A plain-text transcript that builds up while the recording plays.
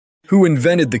Who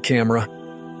invented the camera?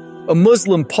 A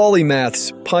Muslim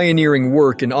polymath's pioneering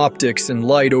work in optics and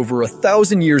light over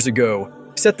 1,000 years ago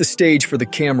set the stage for the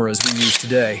cameras we use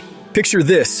today. Picture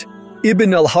this: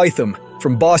 Ibn al-Haytham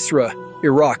from Basra,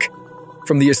 Iraq,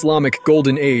 from the Islamic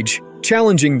Golden Age,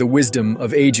 challenging the wisdom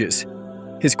of ages.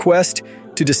 His quest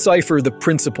to decipher the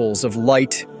principles of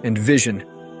light and vision.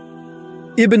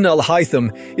 Ibn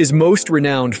al-Haytham is most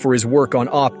renowned for his work on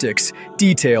optics,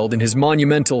 detailed in his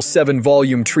monumental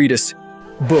 7-volume treatise,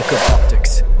 Book of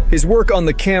Optics. His work on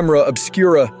the camera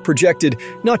Obscura projected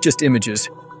not just images,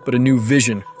 but a new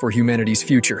vision for humanity's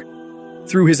future.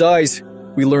 Through his eyes,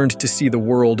 we learned to see the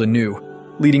world anew,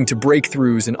 leading to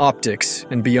breakthroughs in optics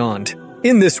and beyond.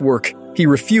 In this work, he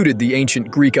refuted the ancient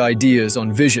Greek ideas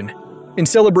on vision. In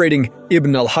celebrating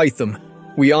Ibn al-Haytham,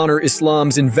 we honor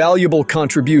Islam's invaluable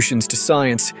contributions to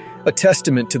science, a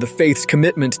testament to the faith's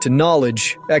commitment to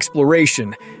knowledge,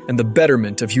 exploration, and the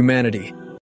betterment of humanity.